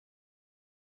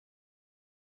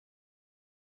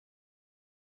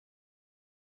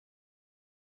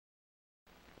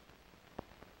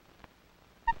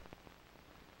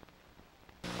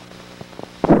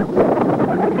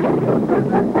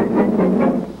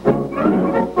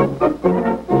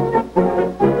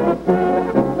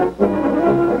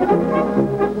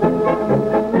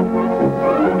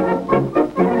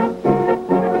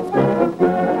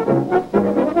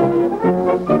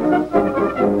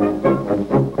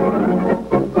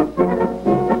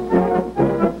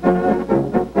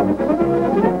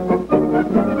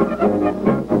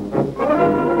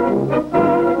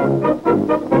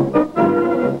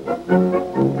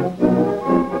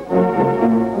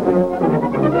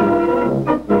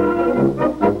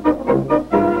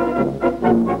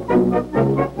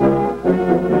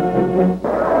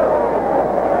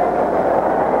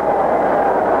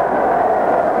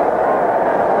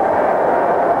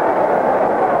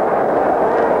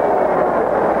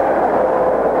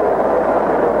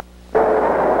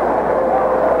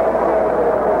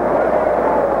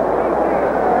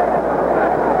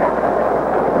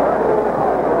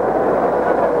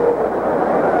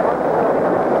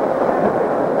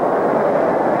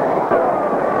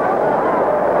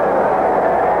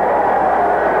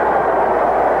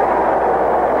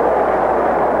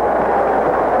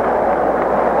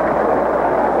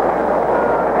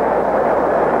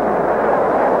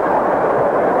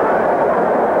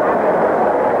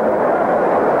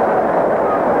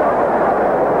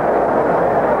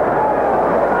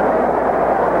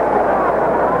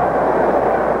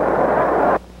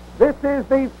is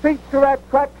the feature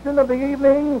attraction of the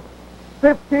evening.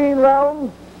 15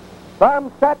 rounds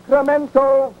from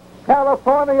Sacramento,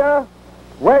 California,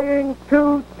 weighing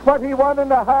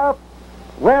 221.5,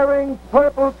 wearing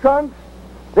purple trunks,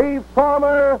 the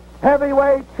former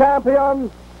heavyweight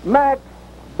champion, Max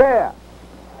Baer.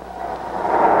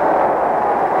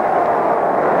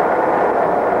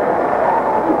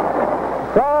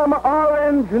 From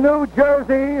Orange, New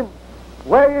Jersey,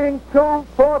 weighing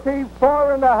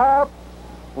 244.5,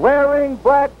 wearing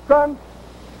black trunks,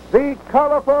 the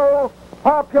colorful,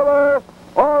 popular,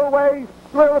 always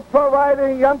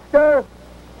thrill-providing youngster,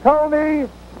 Tony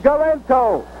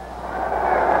Galento.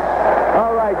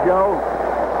 All right, Joe.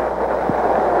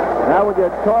 Now, would you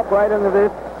talk right into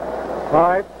this? All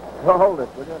right. So hold it,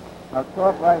 would you? Now,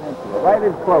 talk right into it. Right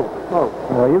in close.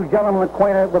 Are you gentlemen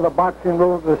acquainted with the boxing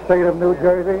rules of the state of New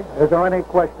Jersey? Is there any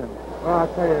questions? Well,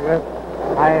 I'll tell you this.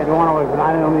 I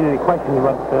don't mean any questions,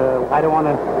 but I want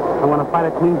to fight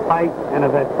a clean fight, and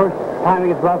if that first time it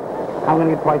gets rough, I'm going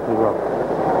to get twice as rough.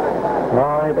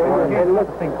 All right. Here's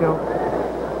another thing, too.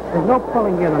 There's no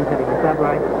pulling in on hitting, is that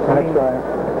right? That's right.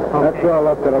 Okay. That's all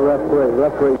up to the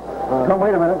referee. Come,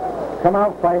 wait a minute. Come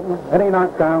out fighting. Any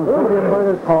knockdowns, no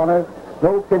inverted corners,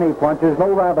 no kidney punches,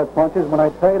 no rabbit punches. When I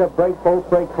tell you to break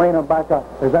clean and back up.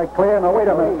 Is that clear? Now, wait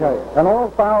a minute. And all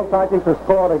foul tactics are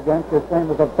scored against the same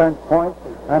as a bench point,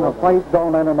 and the fight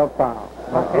don't end in a foul.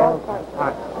 Okay.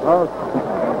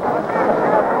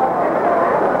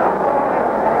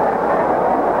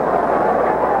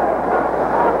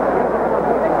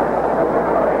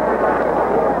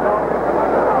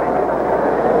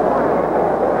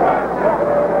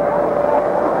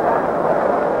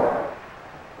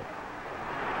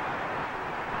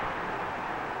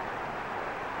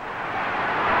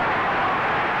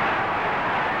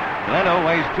 Galento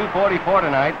weighs 244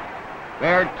 tonight.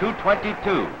 Baer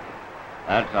 222.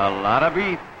 That's a lot of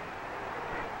beef.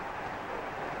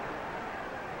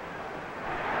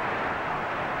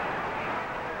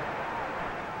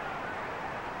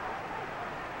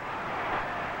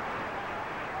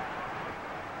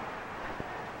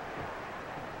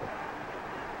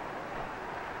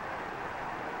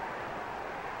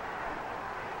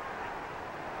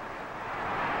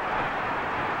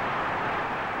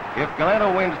 If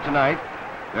Galento wins tonight,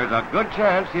 there's a good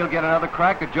chance he'll get another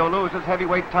crack at Joe Louis's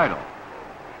heavyweight title.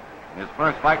 In his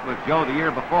first fight with Joe the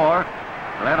year before,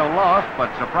 Galento lost,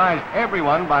 but surprised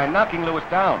everyone by knocking Louis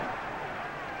down.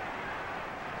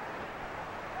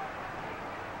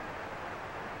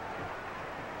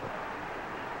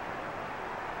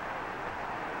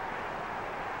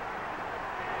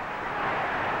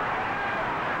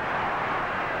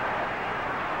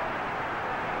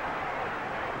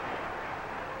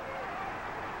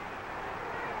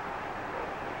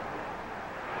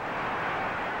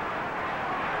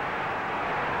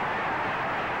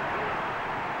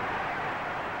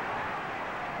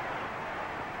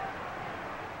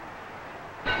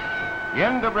 The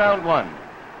end of round one.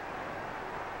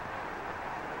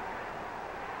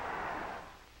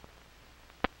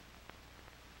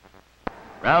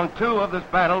 Round two of this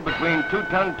battle between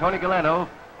two-ton Tony Galento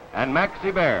and Max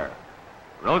Baer.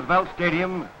 Roosevelt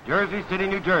Stadium, Jersey City,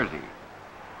 New Jersey.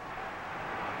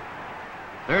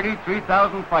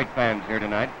 33,000 fight fans here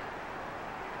tonight.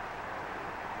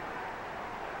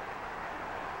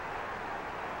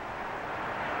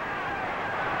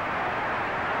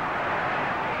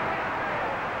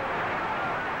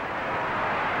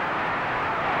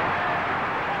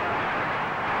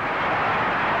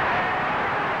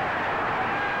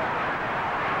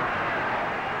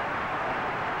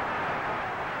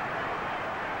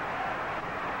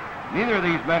 Neither of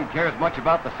these men cares much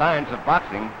about the science of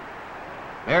boxing.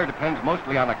 Baer depends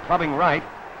mostly on a clubbing right.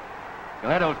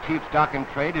 Galento's chief stock in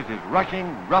trade is his rushing,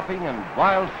 roughing, and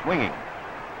wild swinging.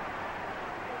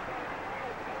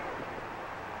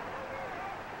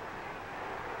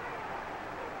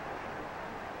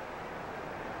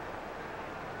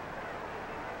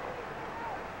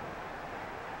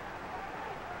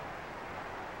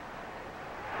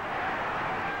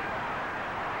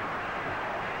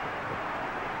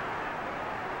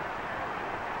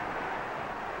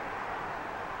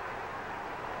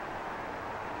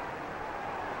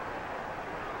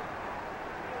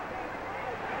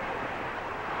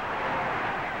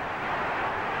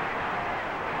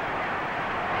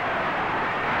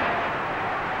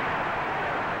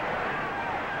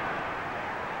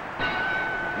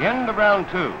 The end of round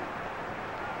two.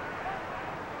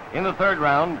 In the third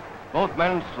round, both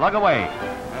men slug away.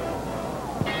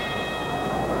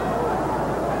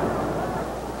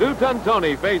 Two-ton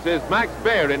Tony faces Max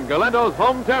Baer in Galento's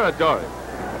home territory.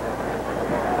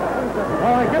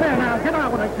 Oh, get in now. Get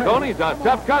Tony's a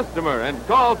tough customer and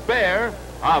calls Baer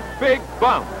a big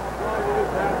bump.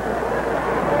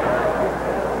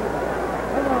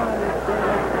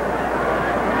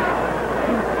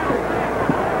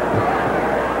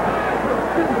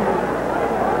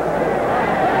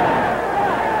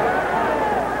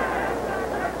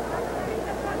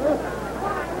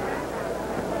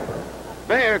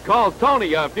 Baer calls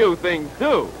Tony a few things,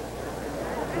 too.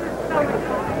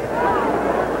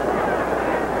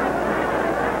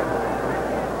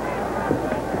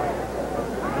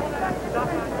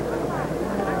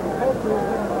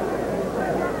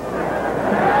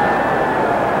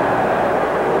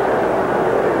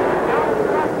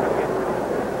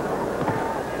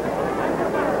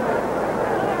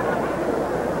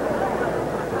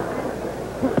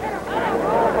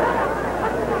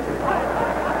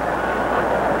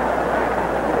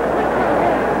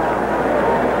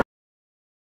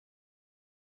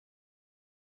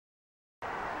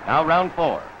 Now round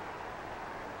 4.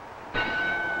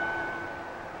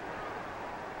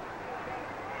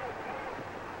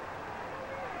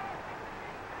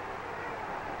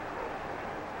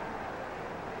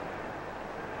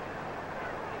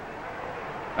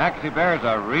 Max Baer's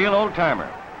a real old-timer.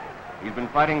 He's been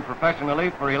fighting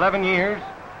professionally for 11 years.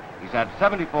 He's had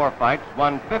 74 fights,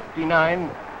 won 59,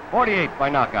 48 by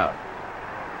knockout.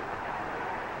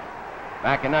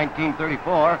 Back in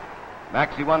 1934,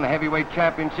 Maxie won the heavyweight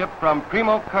championship from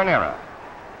Primo Carnera,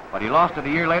 but he lost it a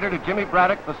year later to Jimmy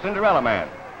Braddock, the Cinderella Man.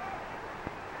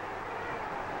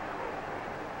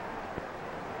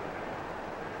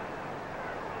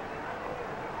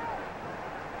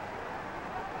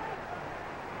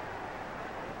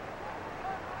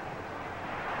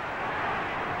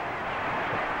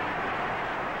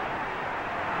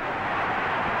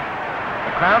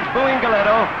 The crowd's booing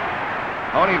Galento.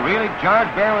 Tony really jarred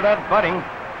Baer with that butting.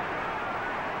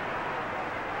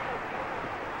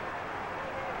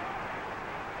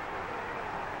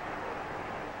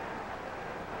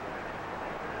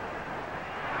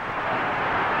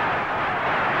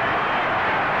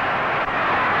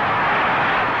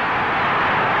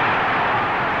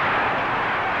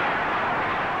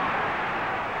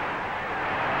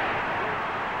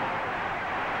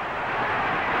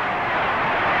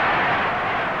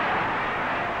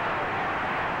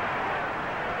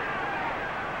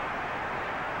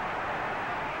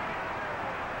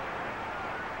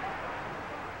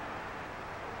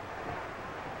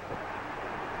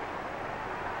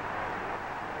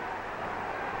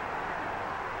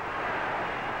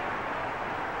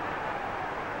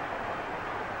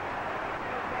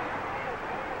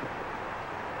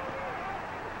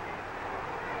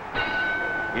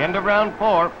 The end of round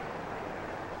 4.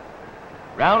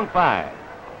 Round 5.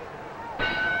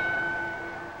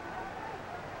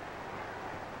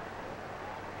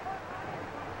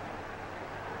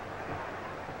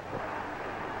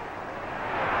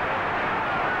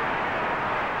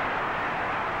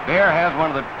 Baer has one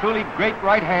of the truly great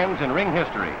right hands in ring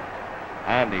history,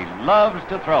 and he loves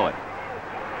to throw it.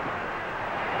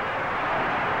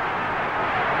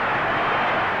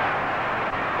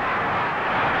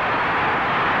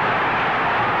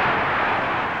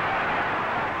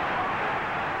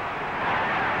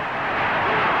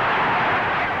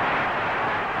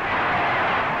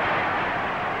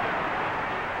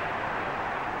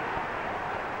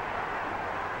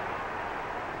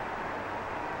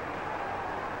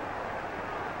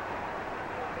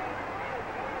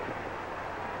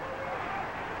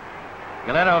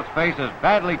 Galento's face is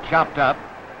badly chopped up.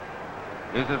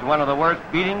 This is one of the worst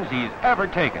beatings he's ever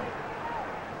taken.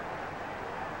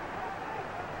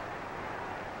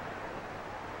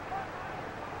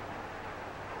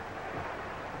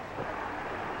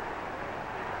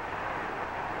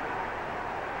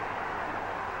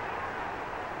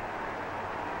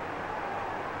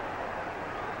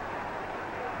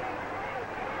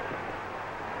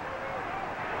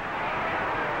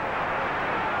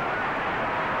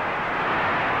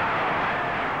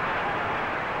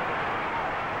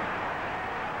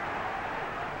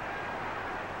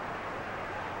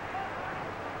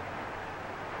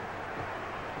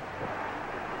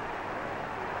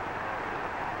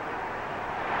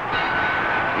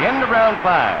 The end of round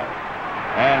 5.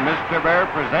 And Mr. Baer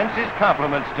presents his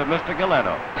compliments to Mr.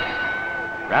 Galento.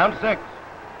 Round 6.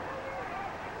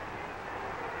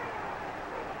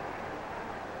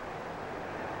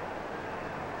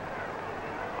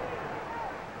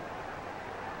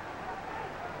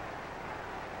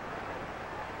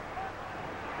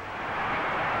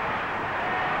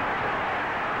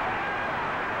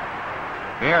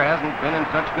 Baer hasn't been in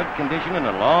such good condition in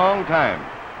a long time.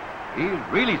 He's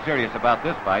really serious about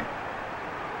this fight.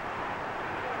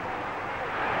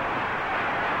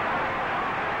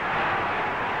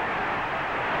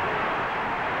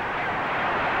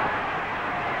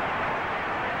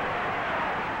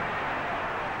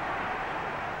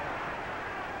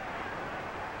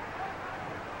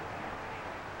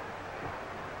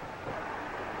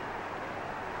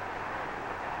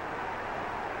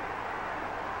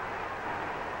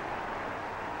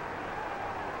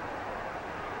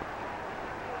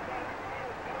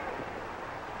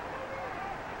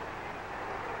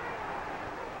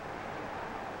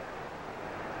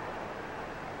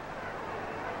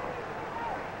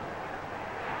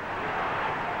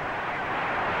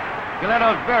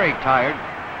 Galento's very tired,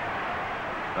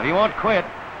 but he won't quit.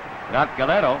 Not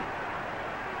Galento.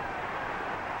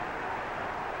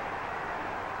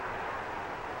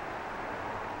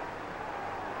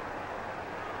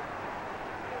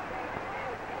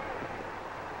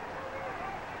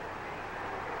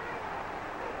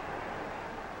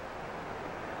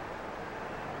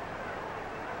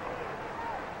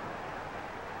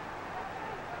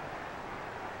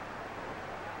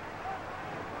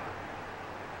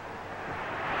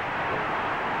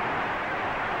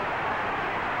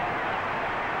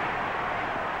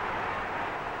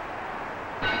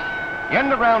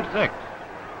 End of round 6.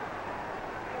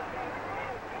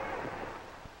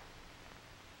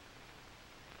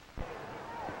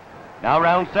 Now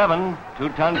round 7,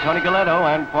 two-ton Tony Galento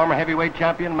and former heavyweight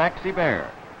champion Max Baer.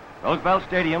 Roosevelt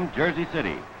Stadium, Jersey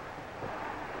City.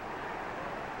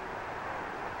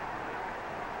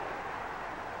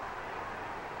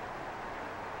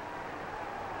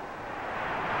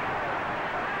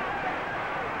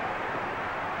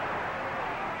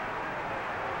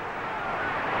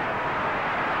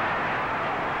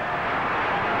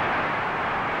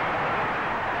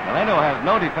 Galento has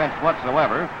no defense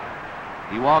whatsoever.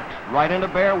 He walks right into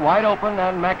Baer wide open,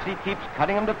 and Maxie keeps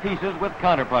cutting him to pieces with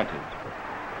counterpunches.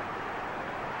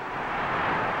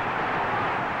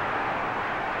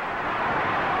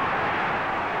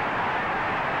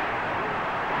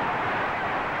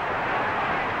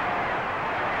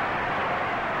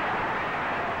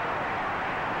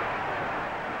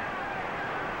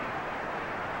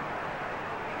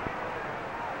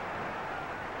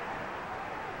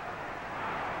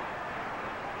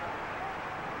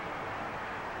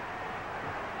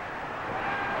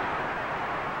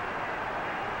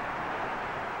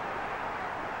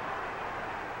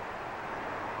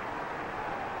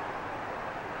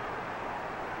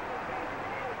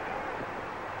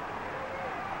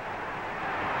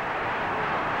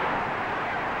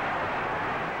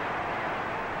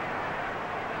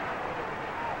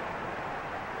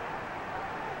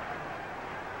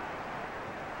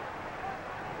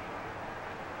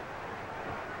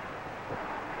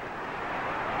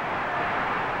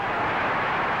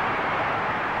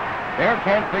 Baer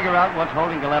can't figure out what's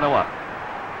holding Galento up.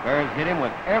 Baer's hit him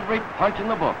with every punch in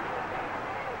the book.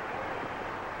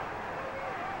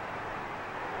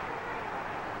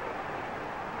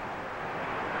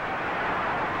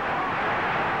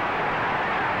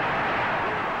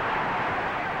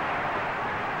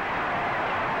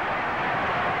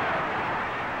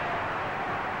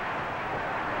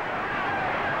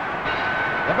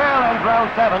 The bell ends round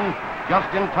 7,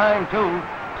 just in time, too.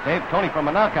 Saved Tony from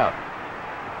a knockout.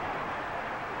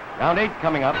 Round 8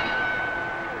 coming up.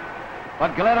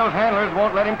 But Galento's handlers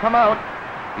won't let him come out.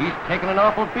 He's taken an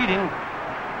awful beating.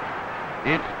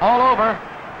 It's all over.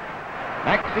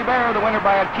 Max Baer, the winner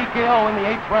by a TKO in the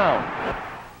 8th round.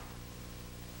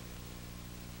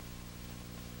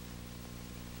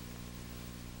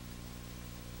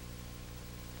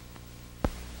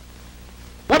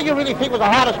 What do you really think was the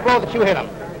hardest blow that you hit him?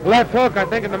 Left hook, I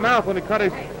think, in the mouth when he cut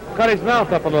his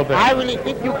mouth up a little bit. I really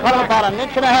think you cut him about 1.5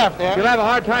 inches there. You'll have a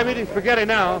hard time eating spaghetti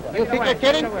now. You think you're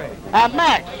kidding?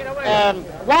 Max,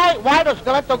 why does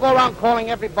Galento go around calling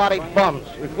everybody bums?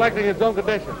 Reflecting his own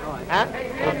condition. Huh?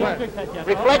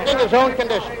 Reflecting his own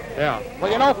condition. Yeah.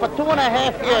 Well, you know, for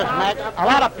 2.5 years, Max, a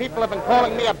lot of people have been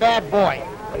calling me a bad boy.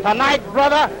 Tonight,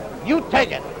 brother, you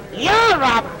take it. You're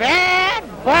a bad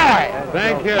boy.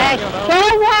 Thank you. And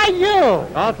so are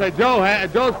you. I'll say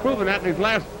Joe's proven that in his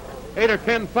last 8 or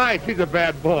 10 fights. He's a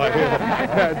bad boy.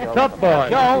 Tough boy.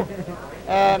 Joe,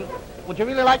 would you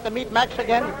really like to meet Max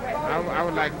again? I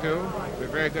would like to. We're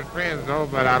very good friends, though,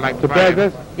 but I'd like to The fight him.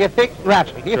 business? You think,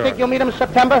 Ratsky, do you think you'll meet him in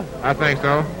September? I think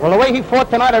so. Well, the way he fought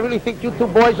tonight, I really think you two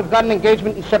boys have got an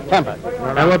engagement in September.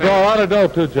 And we'll draw a lot of dough,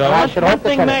 too, Joe. I should hope One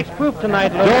thing Max proved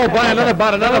tonight, Joe will buy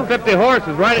about another 50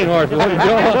 horses, riding horses.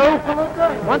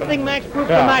 one thing Max proved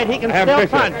tonight, he can Have still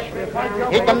Bishop.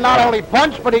 punch. He can not only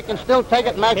punch, but he can still take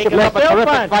it. Max He should can have a still terrific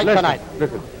punch. fight tonight.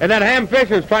 Listen. And that Ham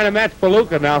Fisher's trying to match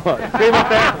Palooka now. See what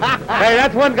that? Hey,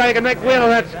 that's one guy who can make wheel on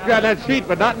that sheet,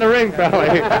 but not in the ring, fella.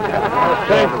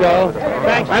 Thanks, Joe.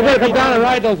 Thanks. I'm going to come down and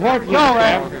ride those horses. No,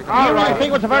 all right. You think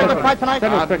it was a very good fight tonight?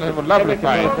 It was a lovely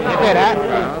fight. You did, huh?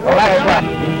 Well, that's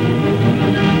right.